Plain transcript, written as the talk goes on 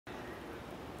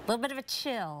little bit of a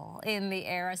chill in the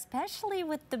air, especially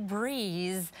with the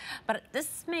breeze. But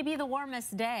this may be the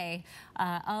warmest day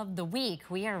of the week.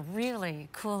 We are really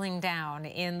cooling down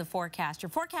in the forecast. Your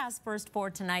forecast first for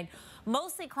tonight,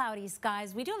 mostly cloudy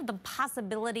skies. We do have the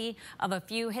possibility of a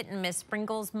few hit and miss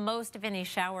sprinkles. Most of any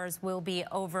showers will be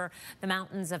over the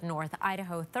mountains of North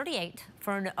Idaho. 38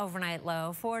 for an overnight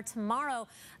low. For tomorrow,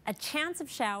 a chance of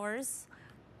showers.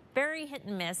 Very hit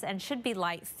and miss and should be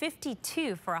light.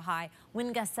 52 for a high.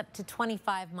 Wind gusts up to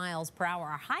 25 miles per hour.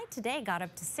 Our high today got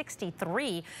up to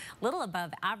 63, little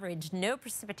above average. No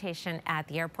precipitation at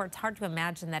the airport. It's hard to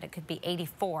imagine that it could be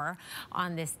 84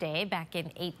 on this day. Back in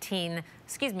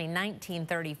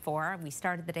 1934, we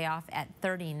started the day off at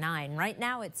 39. Right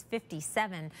now it's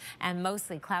 57 and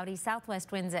mostly cloudy.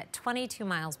 Southwest winds at 22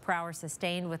 miles per hour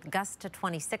sustained with gusts to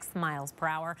 26 miles per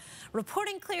hour.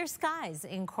 Reporting clear skies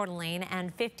in Coeur d'Alene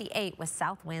and 58 with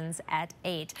south winds at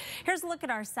 8. Here's a look at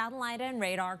our satellite and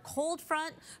radar. Cold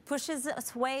front pushes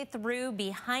its way through.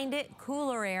 Behind it,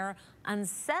 cooler air,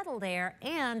 unsettled air,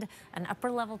 and an upper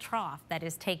level trough that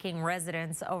is taking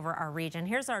residence over our region.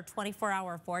 Here's our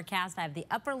 24-hour forecast. I have the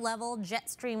upper level jet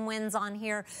stream winds on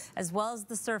here, as well as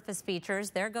the surface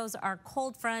features. There goes our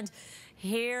cold front.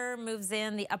 Here moves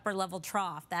in the upper level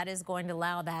trough. That is going to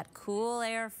allow that cool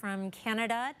air from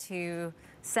Canada to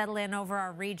settle in over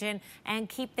our region and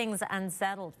keep things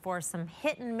unsettled for some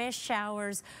hit and miss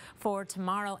showers for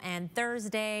tomorrow and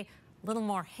Thursday. A little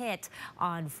more hit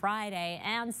on Friday,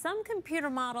 and some computer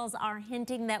models are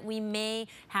hinting that we may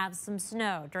have some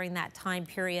snow during that time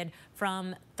period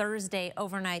from Thursday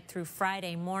overnight through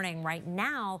Friday morning. Right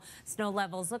now, snow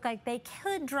levels look like they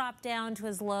could drop down to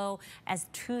as low as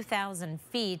 2,000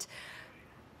 feet.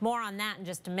 More on that in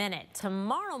just a minute.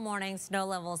 Tomorrow morning, snow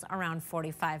levels around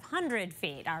 4,500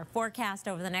 feet. Our forecast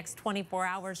over the next 24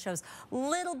 hours shows a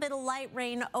little bit of light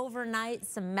rain overnight,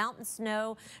 some mountain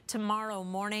snow tomorrow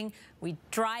morning. We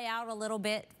dry out a little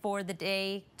bit for the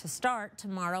day to start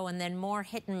tomorrow, and then more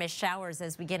hit and miss showers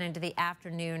as we get into the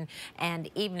afternoon and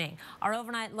evening. Our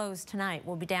overnight lows tonight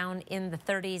will be down in the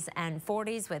 30s and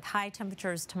 40s with high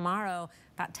temperatures tomorrow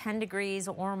about 10 degrees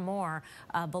or more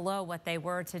below what they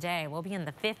were today. We'll be in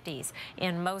the 50s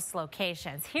in most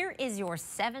locations. Here is your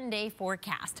 7-day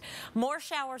forecast. More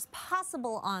showers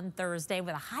possible on Thursday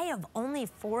with a high of only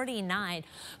 49.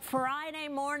 Friday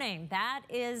morning, that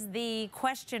is the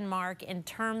question mark in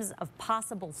terms of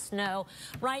possible snow.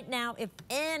 Right now, if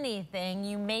anything,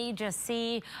 you may just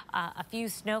see a few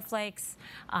snowflakes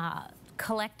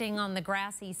collecting on the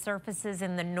grassy surfaces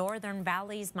in the northern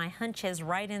valleys. My hunch is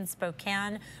right in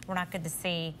Spokane, we're not going to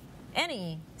see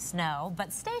any snow,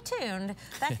 but stay tuned.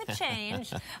 That could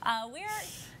change.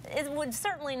 It would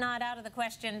certainly not out of the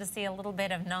question to see a little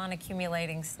bit of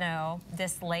non-accumulating snow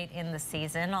this late in the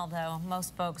season, although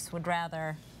most folks would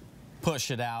rather push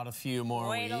it out a few more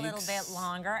weeks. Wait a little bit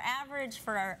longer. Average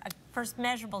for our first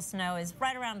measurable snow is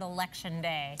right around Election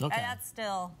Day. Okay. That's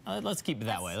still... Let's keep it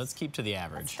that way. Let's keep to the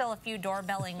average. That's still a few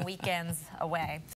doorbelling weekends away.